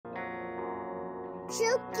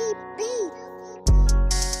Silky beat.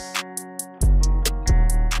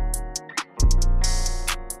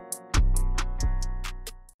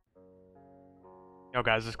 Yo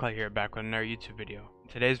guys, it's Clay here, back with another YouTube video. In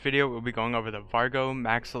today's video, we'll be going over the Vargo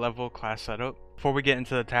max level class setup. Before we get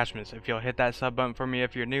into the attachments, if you'll hit that sub button for me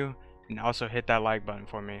if you're new, and also hit that like button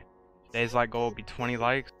for me. Today's like goal will be 20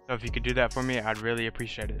 likes, so if you could do that for me, I'd really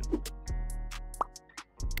appreciate it.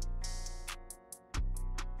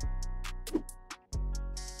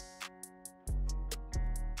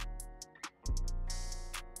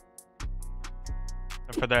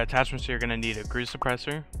 So for the attachments, you're going to need a grease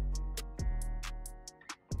suppressor,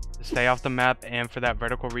 to stay off the map and for that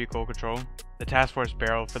vertical recoil control, the task force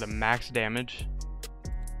barrel for the max damage,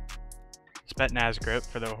 Spetsnaz grip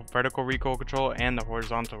for the vertical recoil control and the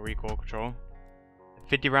horizontal recoil control, the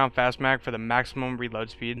 50 round fast mag for the maximum reload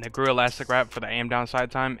speed, and the GRU elastic wrap for the aim down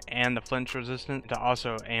side time and the flinch resistance to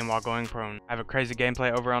also aim while going prone. I have a crazy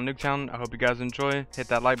gameplay over on Nuketown. I hope you guys enjoy. Hit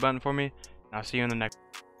that like button for me, and I'll see you in the next.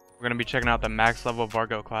 We're going to be checking out the max level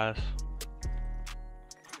Vargo class.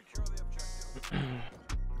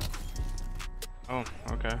 Oh,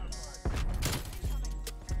 okay.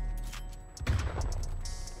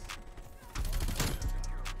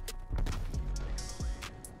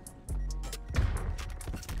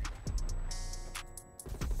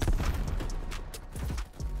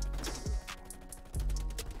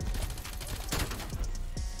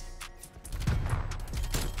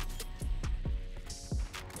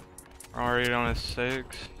 Already on a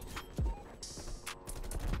 6.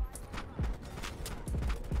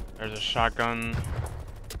 There's a shotgun.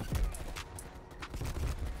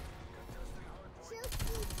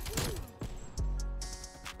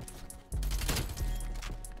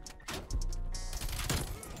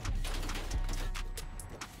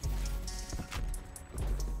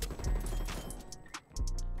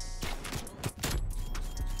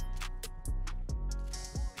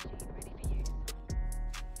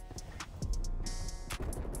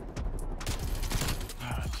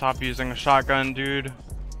 Stop using a shotgun, dude.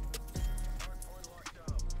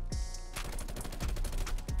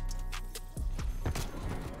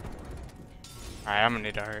 Alright, I'm gonna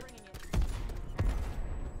need to hurt.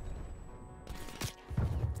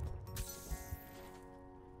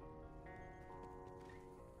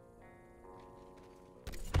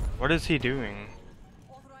 What is he doing?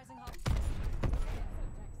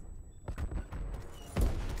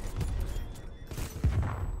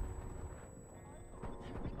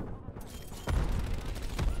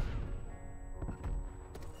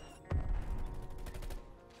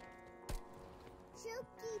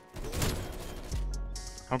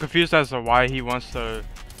 I'm confused as to why he wants to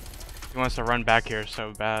run back here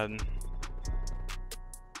so bad.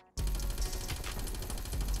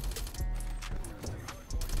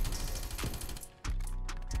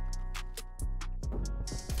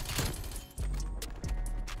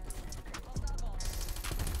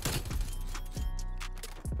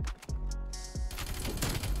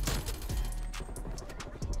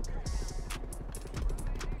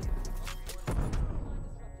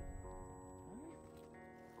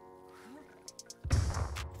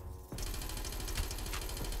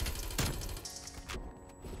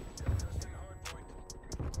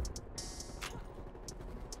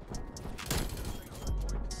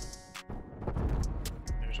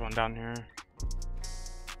 There's one down here.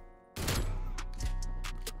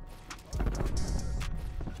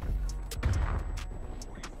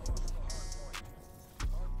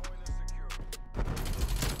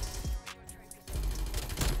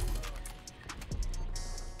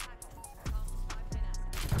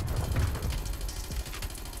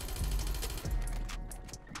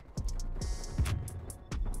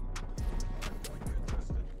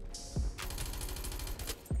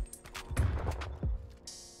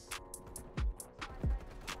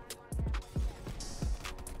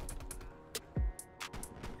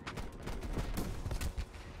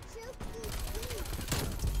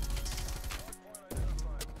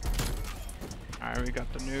 Alright, we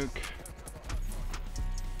got the nuke.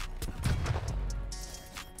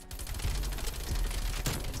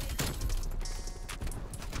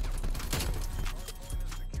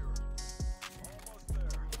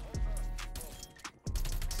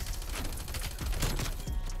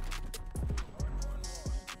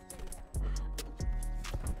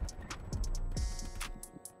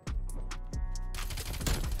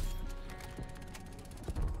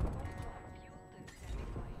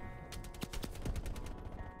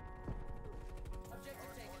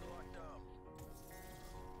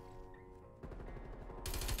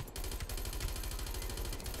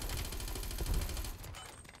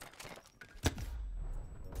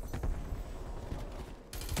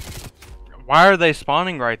 Why are they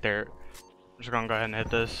spawning right there? I'm just gonna go ahead and hit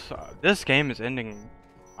this. This game is ending.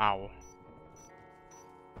 Wow.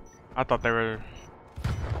 I thought they were.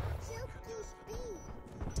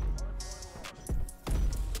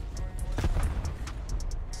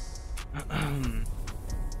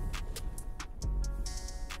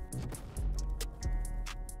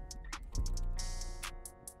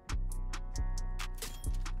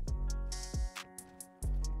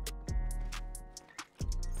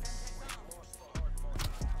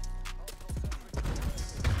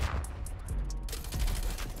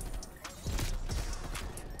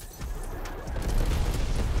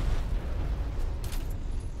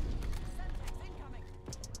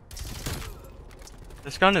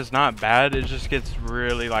 This gun is not bad, it just gets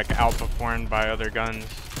really like outperformed by other guns.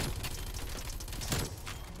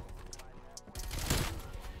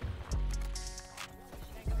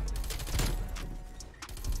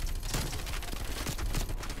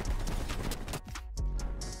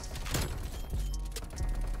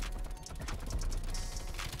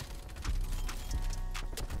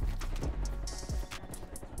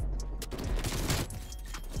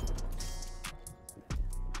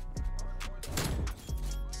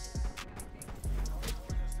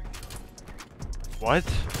 What?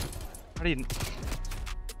 How do you...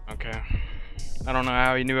 Okay. I don't know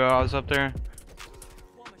how he knew I was up there.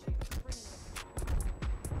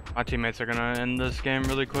 My teammates are gonna end this game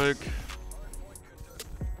really quick.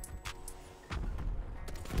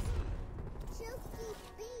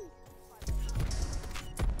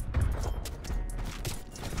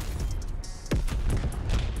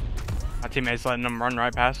 My teammates letting them run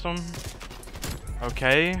right past them.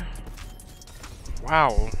 Okay.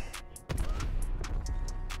 Wow.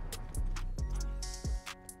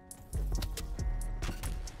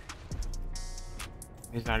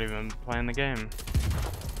 He's not even playing the game.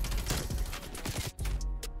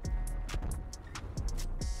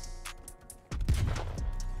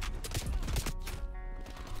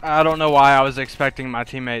 I don't know why I was expecting my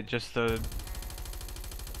teammate just to...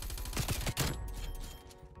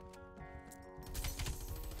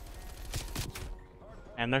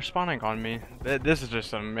 And they're spawning on me. This is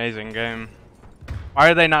just an amazing game.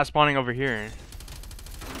 Why are they not spawning over here?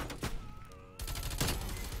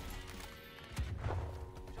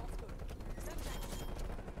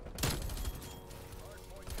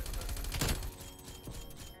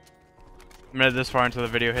 I made it this far into the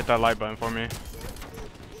video, hit that like button for me.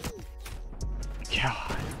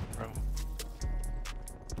 God, bro.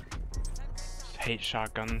 Just hate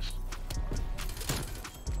shotguns.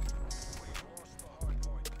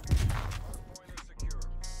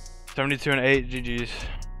 72 and 8, GG's.